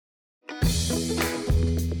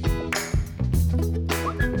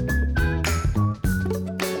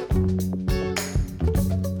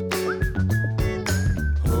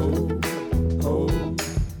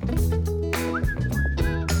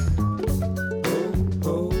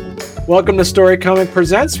Welcome to Story Comic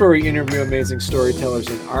Presents, where we interview amazing storytellers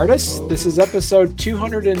and artists. This is episode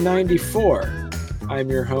 294. I'm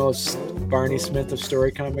your host, Barney Smith of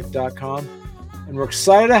StoryComic.com, and we're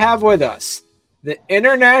excited to have with us the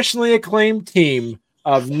internationally acclaimed team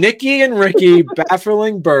of Nicki and Ricky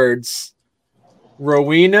Baffling Birds,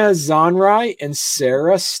 Rowena Zonrai and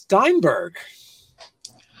Sarah Steinberg.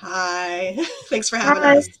 Hi, thanks for having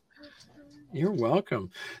us. You're welcome.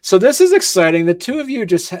 So this is exciting. The two of you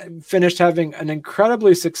just finished having an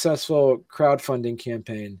incredibly successful crowdfunding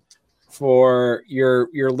campaign for your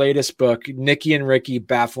latest book, Nicki and Ricky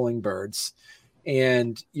Baffling Birds.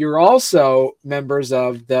 And you're also members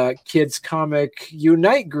of the Kids Comic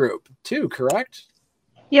Unite group too, correct?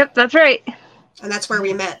 Yep, that's right. And that's where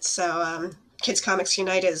we met. So Kids Comics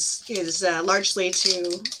Unite is largely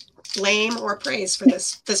to blame or praise for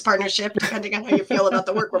this partnership, depending on how you feel about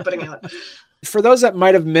the work we're putting out. For those that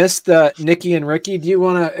might have missed the Nicki and Ricky, do you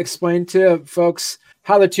want to explain to folks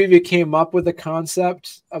how the two of you came up with the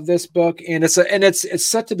concept of this book? And it's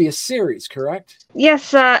set to be a series, correct?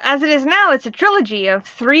 Yes, as it is now, it's a trilogy of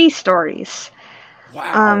 3 stories.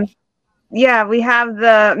 Wow. Yeah, we have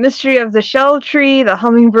the Mystery of the Shell Tree, the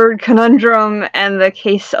Hummingbird Conundrum, and the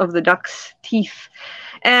Case of the Duck's Teeth.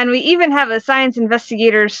 And we even have a science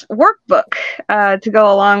investigator's workbook to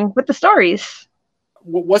go along with the stories.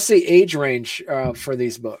 What's the age range for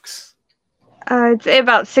these books? I'd say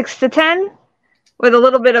about 6 to 10, with a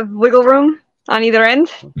little bit of wiggle room on either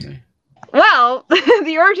end. Okay. Well,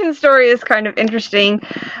 the origin story is kind of interesting.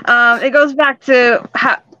 It goes back to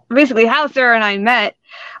how Sarah and I met.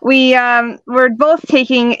 We were both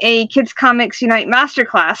taking a Kids Comics Unite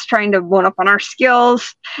masterclass, trying to bone up on our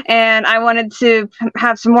skills, and I wanted to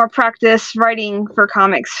have some more practice writing for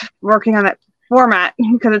comics, working on that format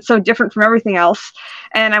because it's so different from everything else,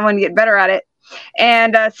 and I wanted to get better at it.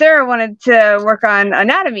 And Sarah wanted to work on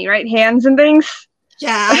anatomy, right? Hands and things.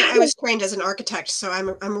 Yeah, I was trained as an architect, so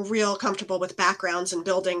I'm real comfortable with backgrounds and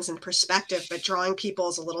buildings and perspective, but drawing people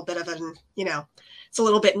is a little bit of it's a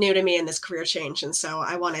little bit new to me in this career change. And so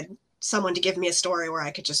I wanted someone to give me a story where I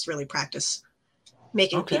could just really practice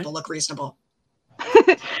making people look reasonable.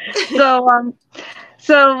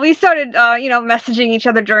 So we started, messaging each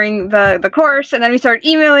other during the course, and then we started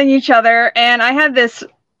emailing each other. And I had this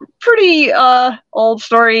pretty old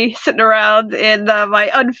story sitting around in my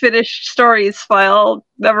unfinished stories file.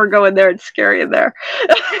 Never go in there; it's scary in there.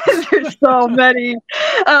 There's so many,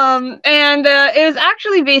 and it was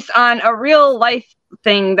actually based on a real life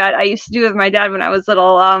thing that I used to do with my dad when I was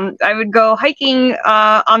little. I would go hiking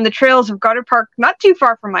on the trails of Goddard Park, not too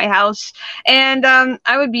far from my house, and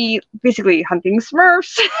I would be basically hunting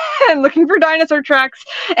Smurfs and looking for dinosaur tracks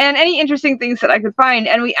and any interesting things that I could find.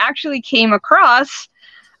 And we actually came across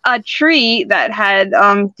a tree that had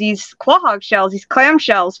these quahog shells, these clam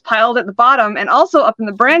shells piled at the bottom and also up in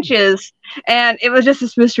the branches. And it was just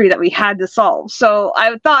this mystery that we had to solve. So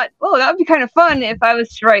I thought, oh, that would be kind of fun if I was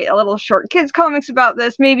to write a little short kids comics about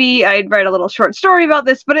this. Maybe I'd write a little short story about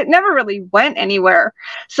this, but it never really went anywhere.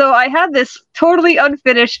 So I had this totally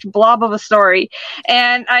unfinished blob of a story,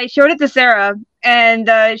 and I showed it to Sarah. And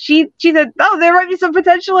she said, oh, there might be some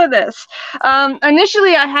potential in this.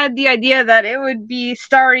 Initially, I had the idea that it would be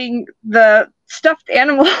starring the stuffed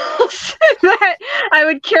animals that I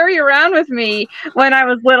would carry around with me when I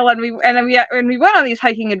was little, and we went on these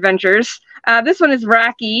hiking adventures. This one is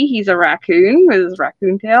Racky. He's a raccoon with his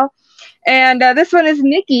raccoon tail. And this one is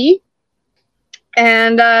Nicki.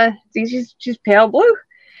 And she's pale blue.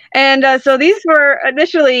 And so these are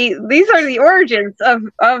the origins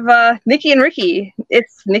of Nicki and Ricky.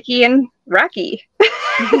 It's Nicki and Racky.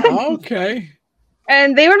 Okay.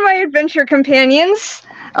 And they were my adventure companions,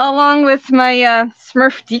 along with my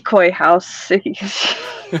Smurf decoy house. My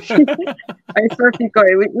Smurf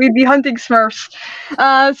decoy. We'd be hunting Smurfs.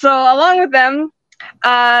 So along with them,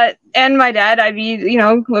 and my dad, I'd be,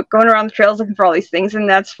 going around the trails looking for all these things, and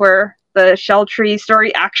that's where the Shell Tree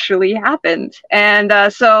story actually happened. And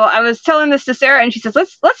so I was telling this to Sarah, and she says,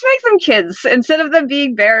 let's make them kids. Instead of them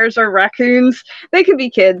being bears or raccoons, they could be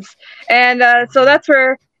kids. And so that's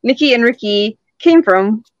where Nicki and Ricky came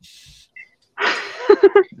from.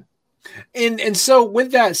 And so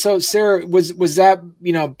with that, so Sarah, was that,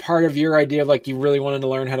 part of your idea of like you really wanted to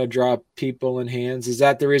learn how to draw people and hands? Is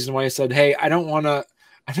that the reason why you said, hey, I don't want to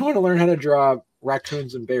learn how to draw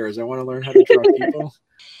raccoons and bears. I want to learn how to draw people?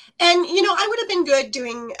 And, I would have been good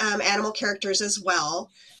doing animal characters as well.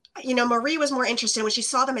 Marie was more interested when she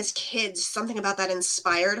saw them as kids. Something about that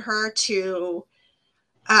inspired her to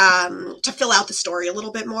fill out the story a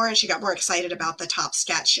little bit more, and she got more excited about the top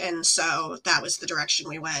sketch, and so that was the direction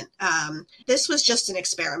we went. This was just an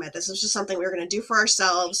experiment. This was just something we were going to do for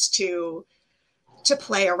ourselves to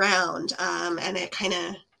play around, and it kind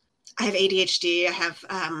of, I have ADHD, I have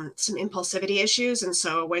some impulsivity issues, and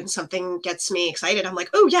so when something gets me excited, I'm like,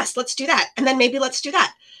 oh yes, let's do that, and then maybe let's do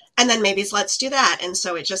that, and then maybe let's do that, and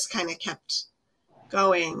so it just kind of kept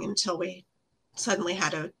going until we suddenly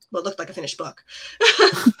had what looked like a finished book.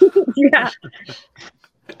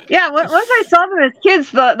 Yeah. Once I saw them as kids,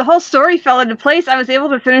 the whole story fell into place. I was able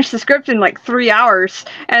to finish the script in like 3 hours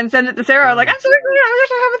and send it to Sarah. I'm like, I'm so excited,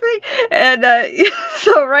 I have a thing. And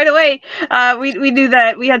so right away, we knew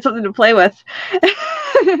that we had something to play with.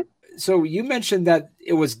 So you mentioned that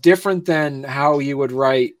it was different than how you would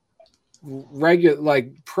write regular,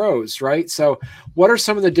 like prose, right? So what are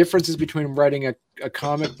some of the differences between writing a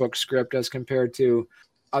comic book script as compared to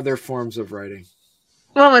other forms of writing?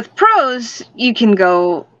 Well, with prose, you can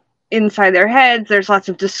go inside their heads. There's lots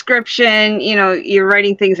of description. You're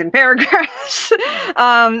writing things in paragraphs.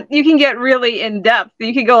 You can get really in depth.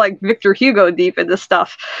 You can go like Victor Hugo deep into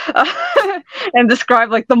stuff and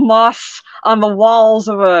describe like the moss on the walls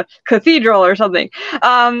of a cathedral or something.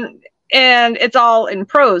 And it's all in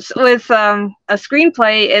prose. With a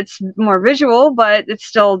screenplay, it's more visual, but it's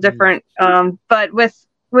still different. But with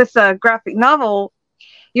a graphic novel,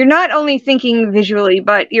 you're not only thinking visually,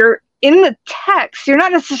 but you're in the text. You're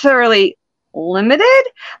not necessarily limited,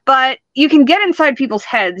 but you can get inside people's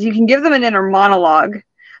heads. You can give them an inner monologue,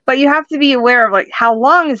 but you have to be aware of like, how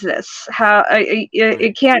long is this?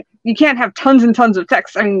 You can't have tons and tons of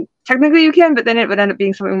text. I mean, technically you can, but then it would end up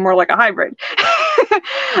being something more like a hybrid.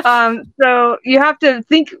 So you have to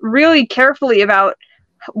think really carefully about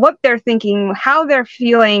what they're thinking, how they're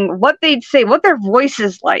feeling, what they'd say, what their voice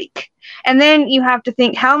is like. And then you have to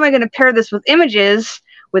think, how am I going to pair this with images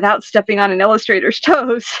without stepping on an illustrator's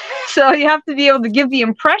toes? So you have to be able to give the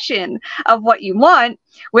impression of what you want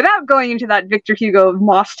without going into that Victor Hugo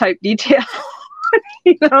moss type detail.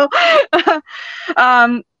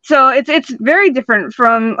 So it's very different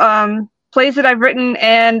from plays that I've written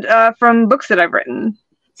and from books that I've written.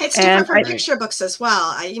 It's different from picture books as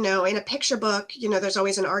well. In a picture book, there's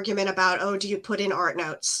always an argument about, do you put in art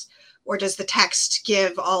notes? Or does the text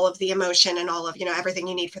give all of the emotion and all of, everything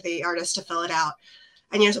you need for the artist to fill it out?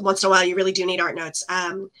 And, once in a while, you really do need art notes.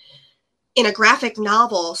 In a graphic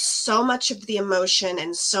novel, so much of the emotion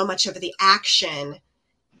and so much of the action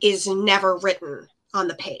is never written on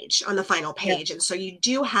the page, on the final page. Yeah. And so you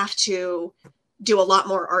do have to do a lot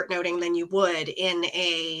more art noting than you would in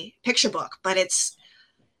a picture book. But it's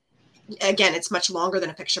much longer than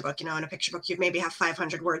a picture book. In a picture book, you maybe have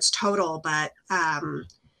 500 words total, but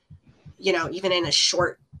even in a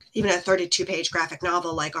 32-page graphic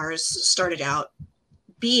novel like ours started out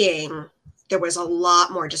being, there was a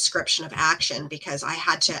lot more description of action because I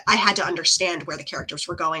had to understand where the characters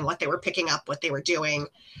were going, what they were picking up, what they were doing,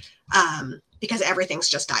 because everything's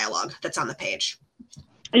just dialogue that's on the page.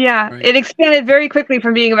 Yeah, right. It expanded very quickly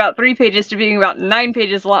from being about 3 pages to being about 9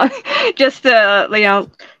 pages long, just to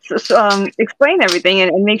explain everything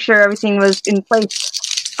and make sure everything was in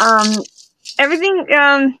place.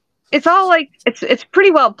 Everything. It's all like it's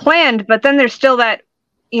pretty well planned, but then there's still that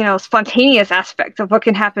spontaneous aspect of what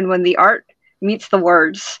can happen when the art meets the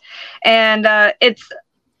words, and it's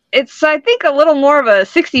I think a little more of a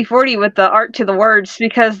 60-40 with the art to the words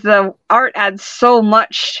because the art adds so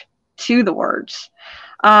much to the words,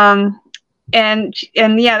 and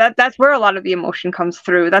yeah, that's where a lot of the emotion comes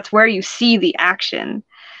through. That's where you see the action.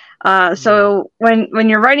 So when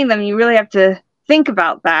you're writing them, you really have to think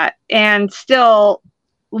about that and still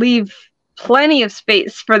leave plenty of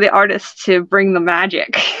space for the artist to bring the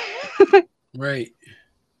magic. Right.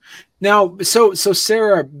 Now, so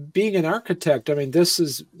Sarah, being an architect, I'm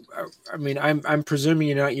presuming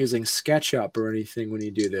you're not using SketchUp or anything when you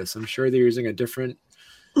do this. I'm sure they're using a different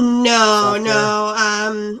software. No.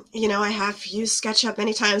 I have used SketchUp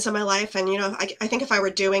many times in my life, and I think if I were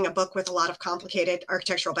doing a book with a lot of complicated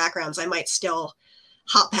architectural backgrounds, I might still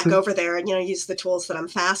hop back over there and use the tools that I'm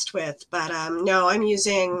fast with. But no, I'm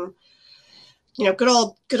using good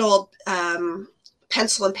old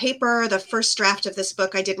pencil and paper. The first draft of this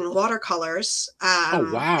book I did in watercolors.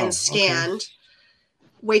 And scanned. Okay.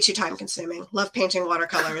 Way too time consuming. Love painting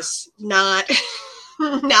watercolors. Not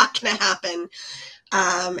gonna happen.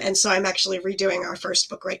 And so I'm actually redoing our first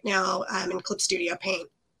book right now in Clip Studio Paint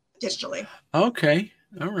digitally. Okay.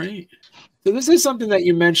 All right. So this is something that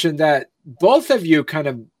you mentioned that both of you kind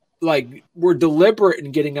of like were deliberate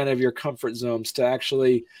in getting out of your comfort zones to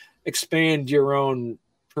actually expand your own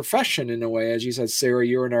profession in a way. As you said, Sarah,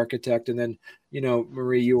 you're an architect, and then,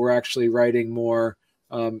 Marie, you were actually writing more,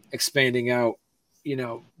 expanding out,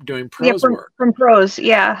 doing prose work. From prose.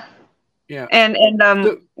 Yeah. Yeah. And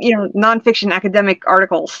nonfiction academic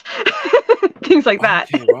articles, things like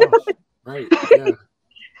that. Okay, wow. Right. Yeah.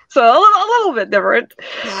 So a little bit different.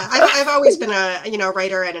 Yeah, I've always been a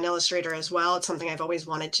writer and an illustrator as well. It's something I've always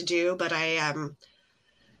wanted to do, but I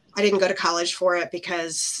didn't go to college for it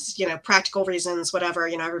because, practical reasons, whatever.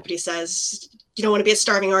 Everybody says you don't want to be a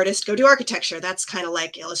starving artist, go do architecture. That's kind of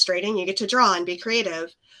like illustrating. You get to draw and be creative,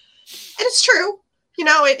 and it's true.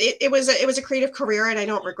 It was a creative career, and I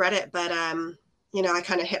don't regret it. But I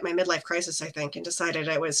kind of hit my midlife crisis, I think, and decided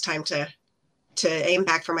it was time to aim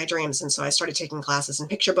back for my dreams. And so I started taking classes in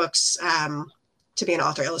picture books to be an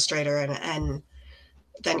author illustrator. And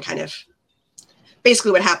then kind of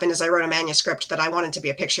basically what happened is I wrote a manuscript that I wanted to be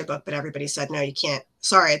a picture book, but everybody said, no, you can't.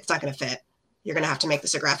 Sorry, it's not going to fit. You're going to have to make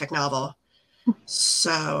this a graphic novel.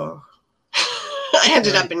 So I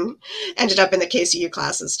ended up in the KCU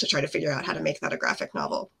classes to try to figure out how to make that a graphic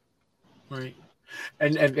novel. Right.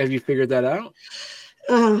 And have you figured that out?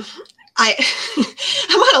 I'm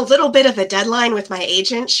on a little bit of a deadline with my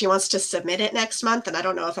agent. She wants to submit it next month, and I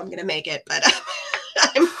don't know if I'm going to make it, but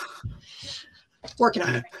I'm working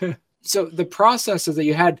on it. So the process is that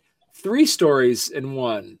you had 3 stories in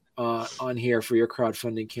one on here for your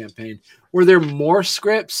crowdfunding campaign. Were there more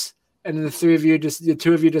scripts? And the 2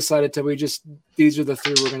 of you decided these are the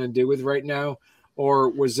 3 we're going to do with right now? Or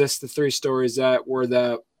was this the 3 stories that were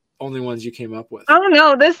the only ones you came up with? I don't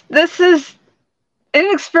know. This is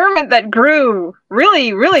an experiment that grew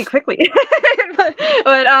really, really quickly. but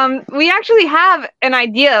we actually have an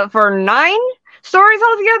idea for 9 stories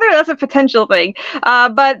altogether. That's a potential thing.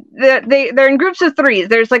 But they're in groups of 3s.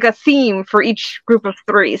 There's like a theme for each group of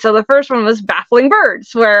 3. So the first one was Baffling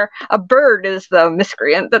Birds, where a bird is the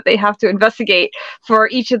miscreant that they have to investigate for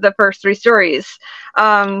each of the first 3 stories.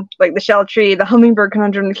 Like the shell tree, the hummingbird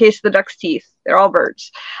conundrum, the case of the duck's teeth. They're all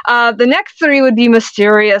birds. The next 3 would be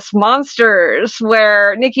mysterious monsters,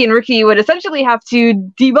 where Nicki and Ricky would essentially have to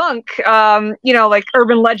debunk, like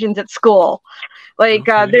urban legends at school. Like,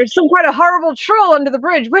 okay. There's some kind of horrible troll under the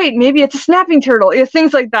bridge. Wait, maybe it's a snapping turtle.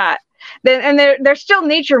 Things like that. And they're still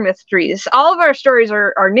nature mysteries. All of our stories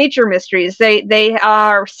are nature mysteries. They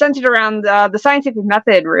are centered around the scientific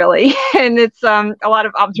method, really. And it's a lot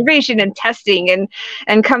of observation and testing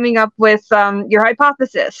and coming up with your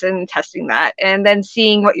hypothesis and testing that. And then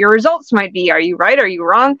seeing what your results might be. Are you right? Are you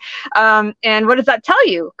wrong? And what does that tell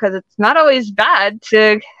you? Because it's not always bad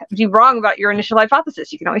to be wrong about your initial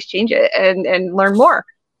hypothesis. You can always change it and learn more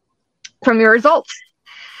from your results.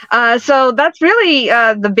 So that's really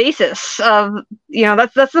the basis of,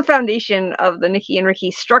 that's the foundation of the Nicki and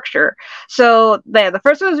Ricky structure. So the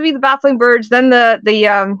first one would be the Baffling Birds, then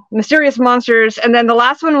the mysterious monsters, and then the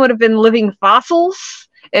last one would have been living fossils.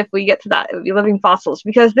 If we get to that, it would be living fossils,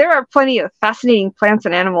 because there are plenty of fascinating plants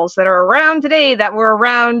and animals that are around today that were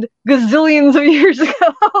around gazillions of years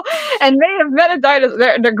ago and may have met a dinosaur.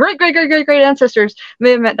 Their great ancestors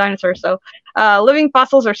may have met dinosaurs. So living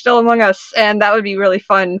fossils are still among us, and that would be really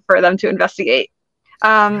fun for them to investigate.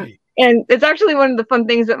 Right. And it's actually one of the fun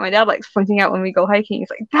things that my dad likes pointing out when we go hiking. He's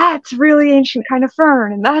like, that's really ancient kind of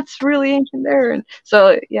fern, and that's really ancient there. And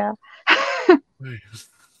so, yeah.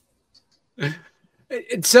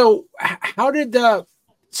 And so how did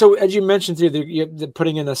so as you mentioned through the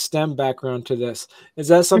putting in a STEM background to this, is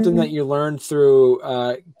that something that you learned through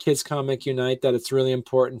Kids Comic Unite, that it's really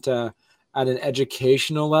important to at an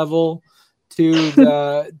educational level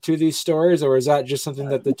to these stories, or is that just something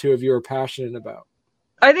that the 2 of you are passionate about?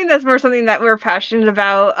 I think that's more something that we're passionate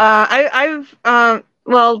about.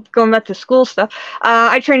 Going back to school stuff,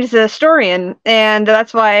 I trained as a historian, and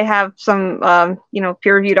that's why I have some,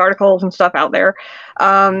 peer-reviewed articles and stuff out there.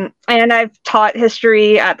 And I've taught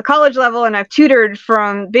history at the college level, and I've tutored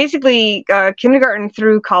from basically kindergarten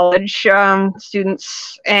through college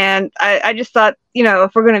students. And I just thought,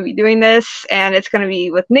 if we're going to be doing this, and it's going to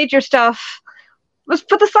be with nature stuff, let's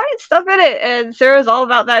put the science stuff in it. And Sarah's all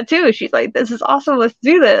about that too. She's like, this is awesome, let's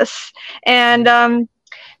do this. And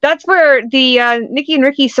that's where the Nicki and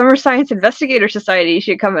Ricky Summer Science Investigator Society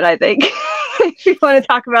should come in, I think, if you want to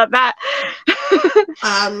talk about that.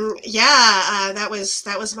 That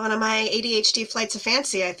was one of my ADHD flights of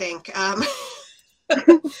fancy, I think.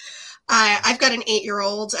 I've got an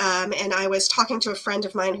 8-year-old, and I was talking to a friend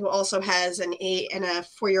of mine who also has an 8 and a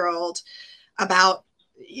 4-year-old about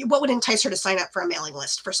what would entice her to sign up for a mailing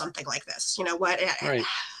list for something like this. Right.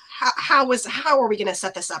 How are we going to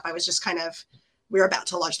set this up? I was just kind of we were about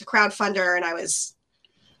to launch the crowdfunder, and I was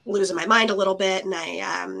losing my mind a little bit. And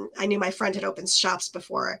I knew my friend had opened shops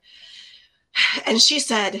before. And she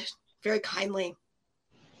said very kindly,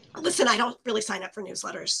 listen, I don't really sign up for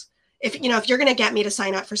newsletters. If you're going to get me to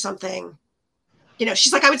sign up for something,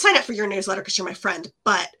 she's like, I would sign up for your newsletter because you're my friend.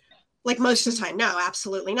 But like most of the time, no,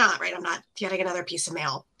 absolutely not. Right. I'm not getting another piece of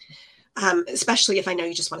mail, especially if I know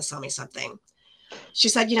you just want to sell me something. She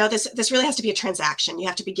said, this really has to be a transaction. You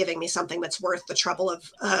have to be giving me something that's worth the trouble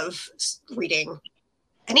of reading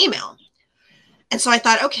an email. And so I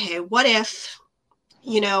thought, okay, what if,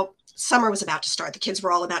 summer was about to start. The kids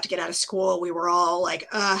were all about to get out of school. We were all like,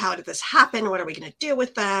 how did this happen? What are we going to do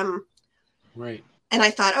with them? Right. And I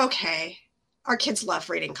thought, okay, our kids love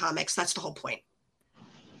reading comics. That's the whole point.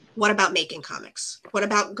 What about making comics? What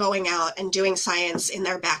about going out and doing science in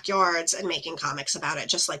their backyards and making comics about it,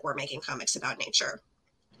 just like we're making comics about nature?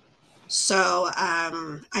 So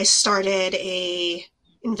I started a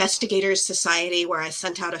investigators society where I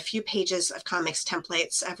sent out a few pages of comics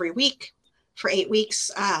templates every week for 8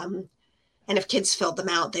 weeks. And if kids filled them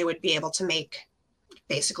out, they would be able to make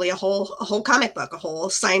basically a whole comic book, a whole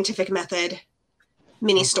scientific method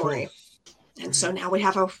mini story. Cool. And so now we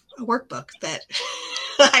have a workbook that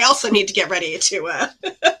I also need to get ready to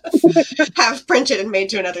have printed and made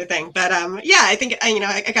to another thing. But I think,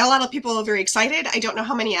 I got a lot of people very excited. I don't know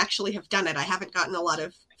how many actually have done it. I haven't gotten a lot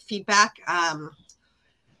of feedback,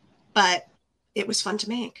 but it was fun to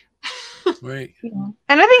make. Right. Yeah.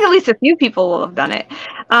 And I think at least a few people will have done it.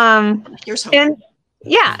 Here's hoping. And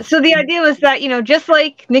yeah, so the idea was that, just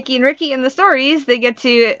like Nicki and Ricky in the stories, they get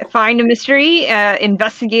to find a mystery,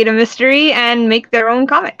 investigate a mystery, and make their own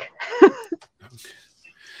comic.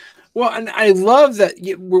 Well, and I love that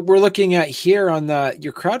we're looking at here on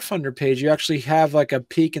your crowdfunder page. You actually have like a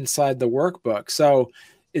peek inside the workbook. So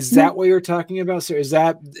is that what you're talking about? So is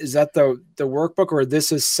that the workbook, or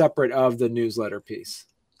this is separate of the newsletter piece?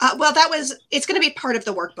 Well, it's going to be part of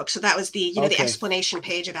the workbook. So that was the explanation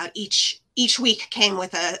page about each week came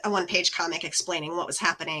with a 1-page comic explaining what was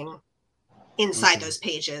happening inside those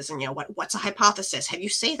pages. And, what's a hypothesis? Have you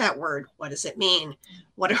say that word? What does it mean?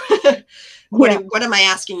 What am I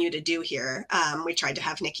asking you to do here? We tried to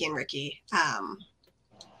have Nicki and Ricky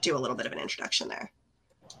do a little bit of an introduction there.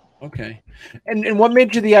 Okay. And what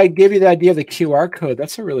made you give you the idea of the QR code?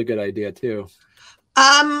 That's a really good idea too.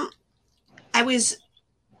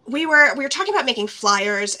 We were talking about making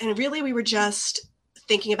flyers, and really we were just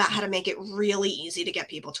thinking about how to make it really easy to get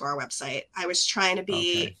people to our website. I was trying to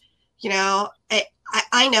be,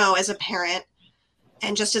 I know as a parent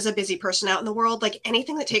and just as a busy person out in the world, like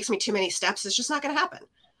anything that takes me too many steps is just not going to happen.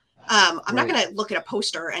 I'm not going to look at a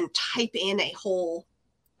poster and type in a whole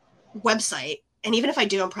website. And even if I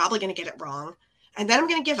do, I'm probably going to get it wrong. And then I'm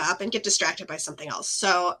going to give up and get distracted by something else.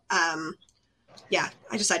 So,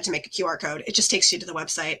 I decided to make a QR code. It just takes you to the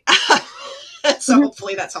website. So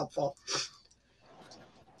hopefully that's helpful.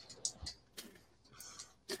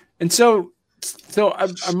 And so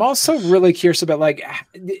I'm also really curious about, like,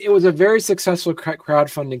 it was a very successful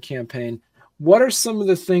crowdfunding campaign. What are some of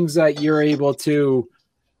the things that you're able to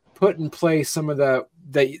put in place? Some of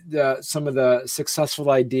the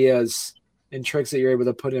successful ideas and tricks that you're able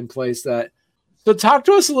to put in place So talk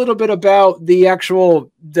to us a little bit about the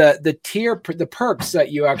actual, the perks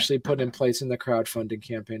that you actually put in place in the crowdfunding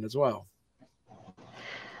campaign as well.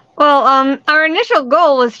 Well, our initial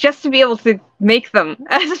goal was just to be able to make them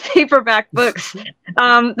as paperback books.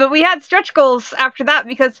 But we had stretch goals after that,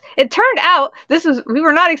 because it turned out, we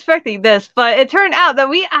were not expecting this, but it turned out that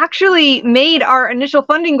we actually made our initial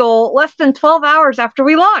funding goal less than 12 hours after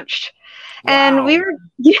we launched. Wow. And we were,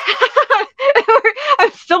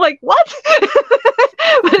 I'm still like, what?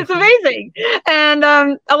 But it's amazing. And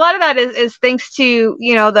a lot of that is thanks to,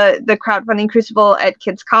 the crowdfunding crucible at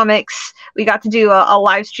Kids Comics. We got to do a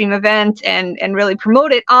live stream event and really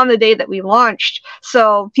promote it on the day that we launched.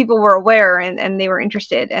 So people were aware and they were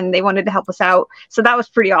interested and they wanted to help us out. So that was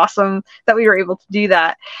pretty awesome that we were able to do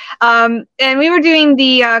that. And we were doing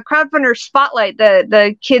the crowdfunder spotlight,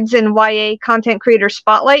 the Kids and YA content creator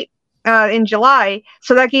spotlight. In July.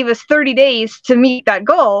 So that gave us 30 days to meet that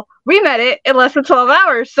goal. We met it in less than 12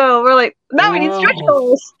 hours. So we're like, now we need stretch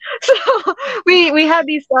goals. So we had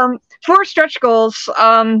these 4 stretch goals.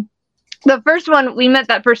 The first one we met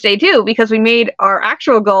that first day too, because we made our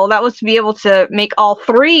actual goal. That was to be able to make all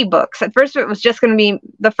 3 books. At first it was just going to be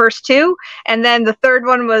the first 2. And then the third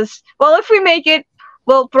one was, well, if we make it,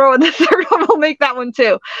 we'll throw in the third one. We'll make that one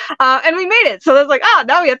too. And we made it. So it's like,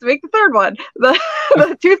 now we have to make the third one.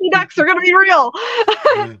 The toothy ducks are going to be real.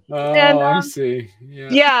 I see.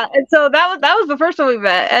 Yeah, and so that was the first one we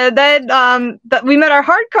met, and then we met our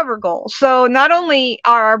hardcover goal. So not only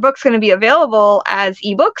are our books going to be available as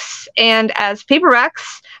ebooks and as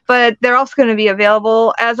paperbacks, but they're also going to be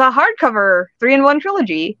available as a hardcover 3-in-1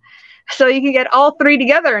 trilogy. So you can get all three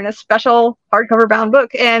together in a special hardcover bound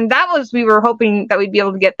book, and we were hoping that we'd be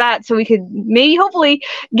able to get that, so we could maybe hopefully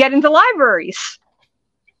get into libraries.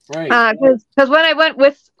 Right. Because when I went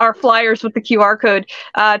with our flyers with the QR code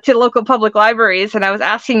to local public libraries, and I was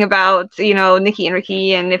asking about, Nicki and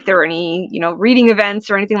Ricky, and if there were any, reading events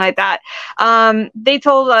or anything like that, they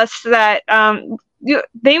told us that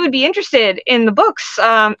they would be interested in the books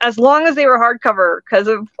as long as they were hardcover, because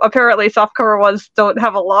apparently softcover ones don't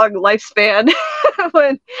have a long lifespan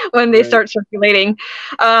when they start circulating.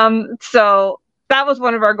 So that was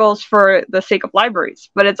one of our goals for the sake of libraries,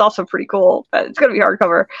 but it's also pretty cool that it's going to be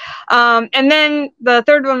hardcover. And then the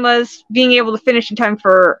third one was being able to finish in time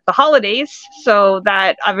for the holidays so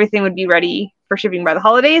that everything would be ready for shipping by the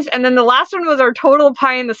holidays. And then the last one was our total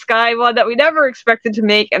pie in the sky one that we never expected to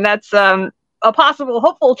make, and that's a possible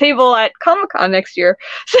hopeful table at Comic-Con next year.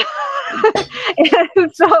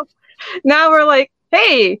 So now we're like,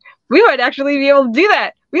 hey, we might actually be able to do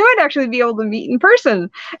that. We might actually be able to meet in person,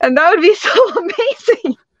 and that would be so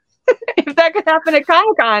amazing if that could happen at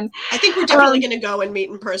Comic-Con. I think we're definitely going to go and meet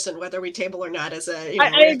in person, whether we table or not.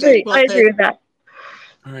 I agree. I agree with that.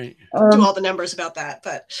 All right. Do all the numbers about that,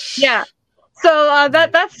 but yeah. So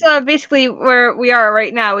that's basically where we are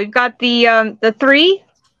right now. We've got the 3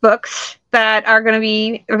 books that are going to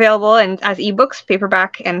be available as ebooks,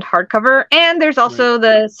 paperback, and hardcover. And there's also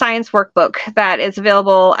the science workbook that is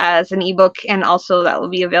available as an ebook, and also that will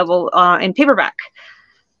be available in paperback.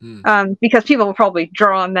 Because people will probably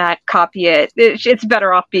draw on that, copy it. It's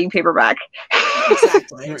better off being paperback.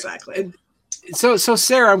 Exactly. So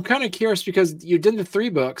Sarah, I'm kind of curious, because you did the 3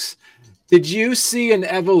 books. Did you see an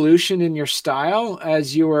evolution in your style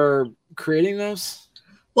as you were creating those?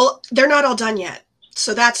 Well, they're not all done yet.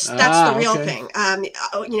 So that's the real thing.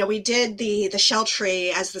 We did the shell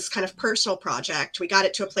tree as this kind of personal project. We got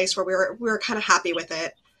it to a place where we were kind of happy with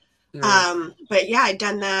it. But yeah, I'd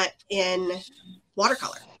done that in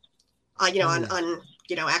watercolor, on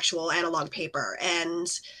actual analog paper. And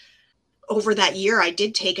over that year, I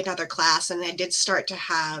did take another class, and I did start to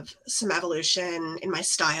have some evolution in my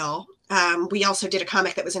style. We also did a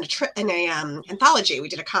comic that was in an anthology. We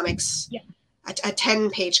did a comics. Yeah. A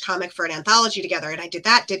 10-page comic for an anthology together, and I did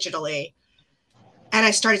that digitally. And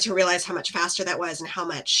I started to realize how much faster that was, and how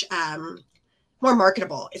much more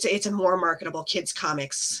marketable. It's a more marketable kids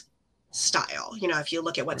comics style. If you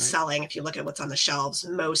look at what's selling, if you look at what's on the shelves,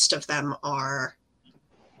 most of them are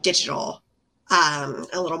digital, a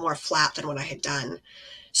little more flat than what I had done.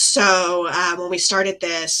 So when we started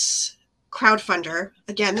this crowdfunder,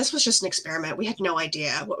 again, this was just an experiment. We had no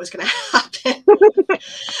idea what was going to happen.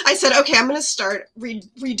 I said, okay, I'm going to start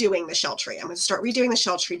redoing the shell tree. I'm going to start redoing the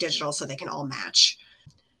shell tree digital so they can all match.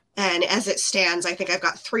 And as it stands, I think I've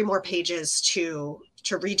got 3 more pages to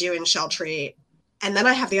redo in shell tree. And then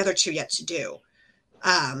I have the other 2 yet to do.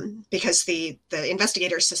 Because the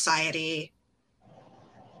Investigators Society,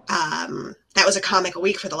 that was a comic a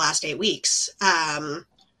week for the last 8 weeks, that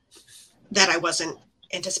I wasn't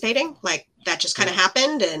anticipating. Like, that just kind of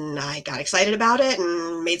happened, and I got excited about it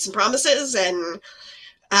and made some promises, and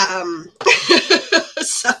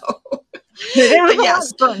so but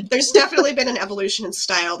yes, there's definitely been an evolution in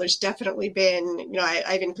style. There's definitely been,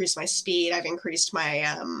 I've increased my speed. I've increased my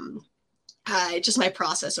just my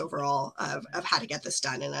process overall of how to get this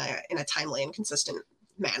done in a timely and consistent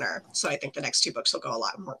manner. So I think the next 2 books will go a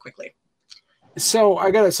lot more quickly. So I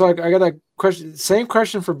got a question. Same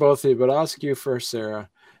question for both of you, but I'll ask you first, Sarah.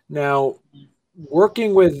 Now,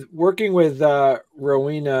 working with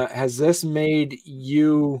Rowena, has this made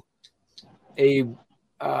you a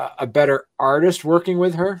better artist working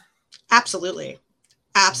with her? Absolutely.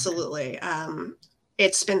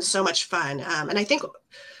 It's been so much fun, and I think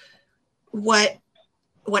what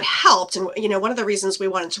helped, and one of the reasons we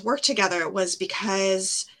wanted to work together was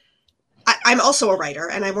because I'm also a writer,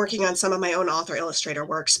 and I'm working on some of my own author illustrator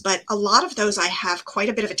works, but a lot of those I have quite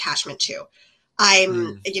a bit of attachment to. I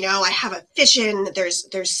have a vision.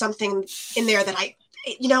 There's something in there that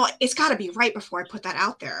it's got to be right before I put that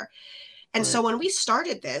out there. And so when we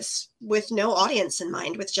started this with no audience in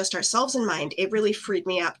mind, with just ourselves in mind, it really freed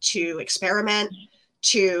me up to experiment,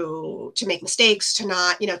 to make mistakes, to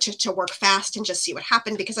not, to work fast and just see what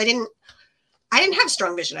happened, because I didn't have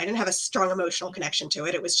strong vision. I didn't have a strong emotional connection to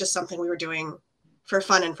it. It was just something we were doing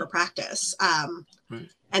fun and for practice. Right.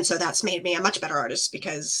 And so that's made me a much better artist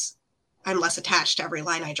because I'm less attached to every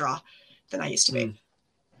line I draw than I used to be.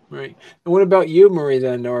 Right. And what about you, Marie,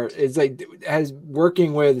 then? Or is like, has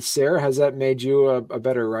working with Sarah, has that made you a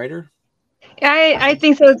better writer? I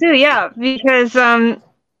think so too, yeah, because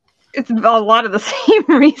it's a lot of the same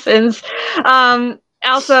reasons.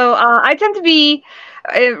 Also, I tend to be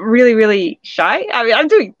really, really shy. I mean, I'm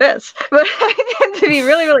doing this, but I tend to be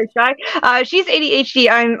really, really shy. She's ADHD.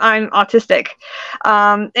 I'm autistic,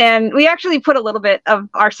 and we actually put a little bit of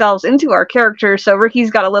ourselves into our characters. So Ricky's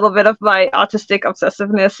got a little bit of my autistic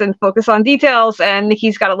obsessiveness and focus on details, and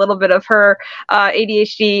Nicki's got a little bit of her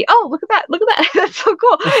ADHD. Oh, look at that! Look at that! That's so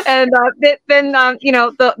cool. And then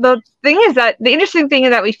the thing is that the interesting thing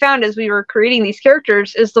that we found as we were creating these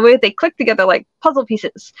characters is the way that they click together like puzzle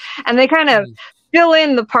pieces, and they kind of fill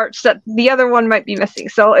in the parts that the other one might be missing.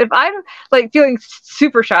 So if I'm like feeling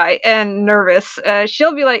super shy and nervous,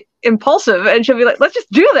 she'll be like impulsive and she'll be like, let's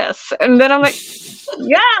just do this. And then I'm like,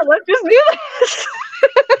 yeah, let's just do this.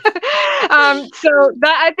 So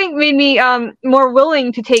that I think made me more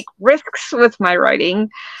willing to take risks with my writing.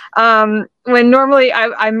 When normally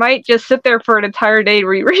I might just sit there for an entire day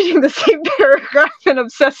rereading the same paragraph and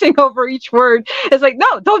obsessing over each word. It's like,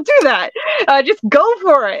 no, don't do that. Just go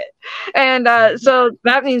for it. And so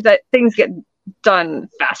that means that things get done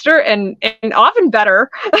faster and often better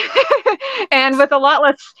and with a lot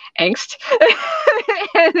less angst.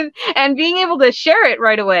 and being able to share it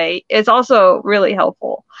right away is also really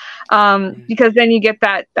helpful, because then you get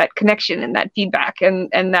that connection and that feedback and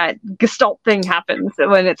that gestalt thing happens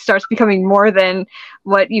when it starts becoming more than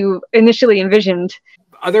what you initially envisioned.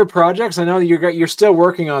 Other projects, I know you're still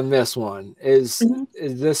working on this one. Is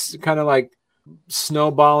this kind of like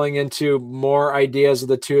snowballing into more ideas of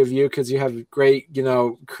the two of you because you have great,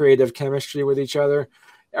 creative chemistry with each other?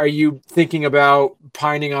 Are you thinking about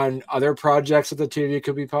pining on other projects that the two of you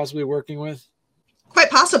could be possibly working with? Quite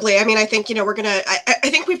possibly. I mean, I think, we're going to, I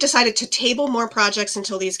think we've decided to table more projects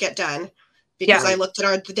until these get done, because I looked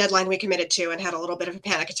at the deadline we committed to and had a little bit of a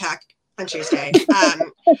panic attack on Tuesday.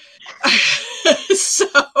 So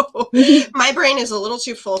my brain is a little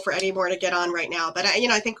too full for any more to get on right now. But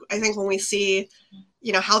I think when we see,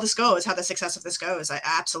 how this goes, how the success of this goes, I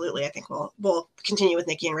think we'll continue with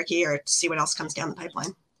Nicki and Ricky or see what else comes down the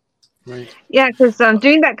pipeline. Right. Yeah, because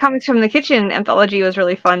doing that Comics from the Kitchen anthology was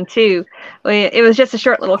really fun too. It was just a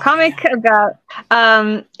short little comic about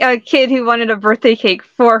a kid who wanted a birthday cake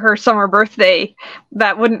for her summer birthday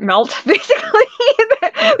that wouldn't melt, basically.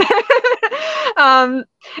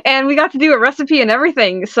 And we got to do a recipe and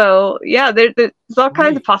everything. So yeah, there's all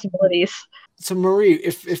kinds of possibilities. So Marie,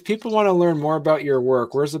 if people want to learn more about your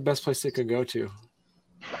work, where's the best place they could go to?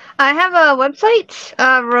 I have a website,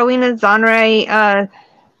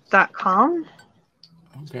 rowenazonrai.com.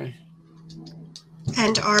 Okay.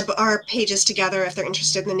 And our pages together, if they're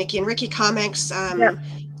interested in the Nicki and Ricky comics. The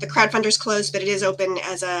crowdfunder's closed, but it is open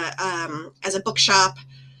as a bookshop.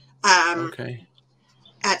 Okay.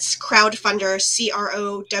 At crowdfunder,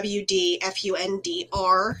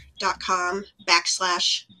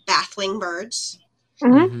 crowdfundr.com/baffling birds.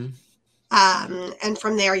 And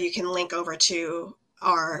from there you can link over to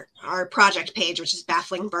our project page, which is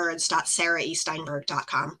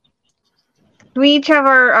bafflingbirds.saraesteinberg.com. We each have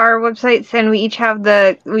our websites, and we each have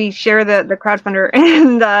we share the crowdfunder,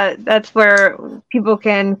 and that's where people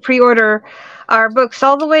can pre-order our books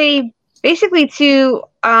all the way basically to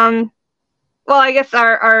I guess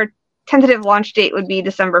our tentative launch date would be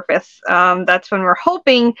December 5th. That's when we're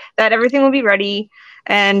hoping that everything will be ready,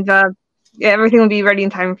 and everything will be ready in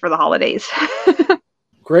time for the holidays.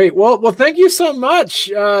 Great. Well, thank you so much,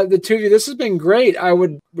 the two of you. This has been great.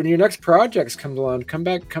 When your next projects come along, come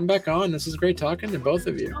back on. This is great talking to both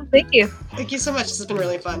of you. Oh, thank you. Thank you so much. This has been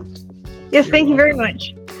really fun. Yes, thank you very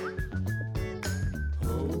much.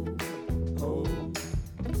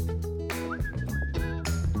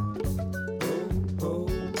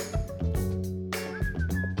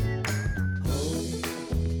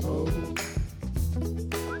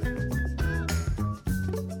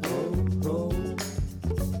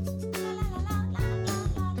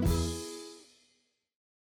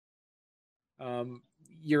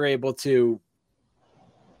 You're able to,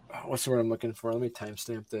 what's the word I'm looking for? Let me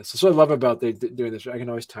timestamp this. That's what I love about doing this. I can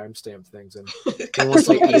always timestamp things. And once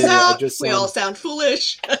I edit it, we all sound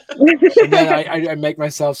foolish. And then I make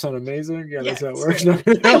myself sound amazing. Yeah, that's how it works.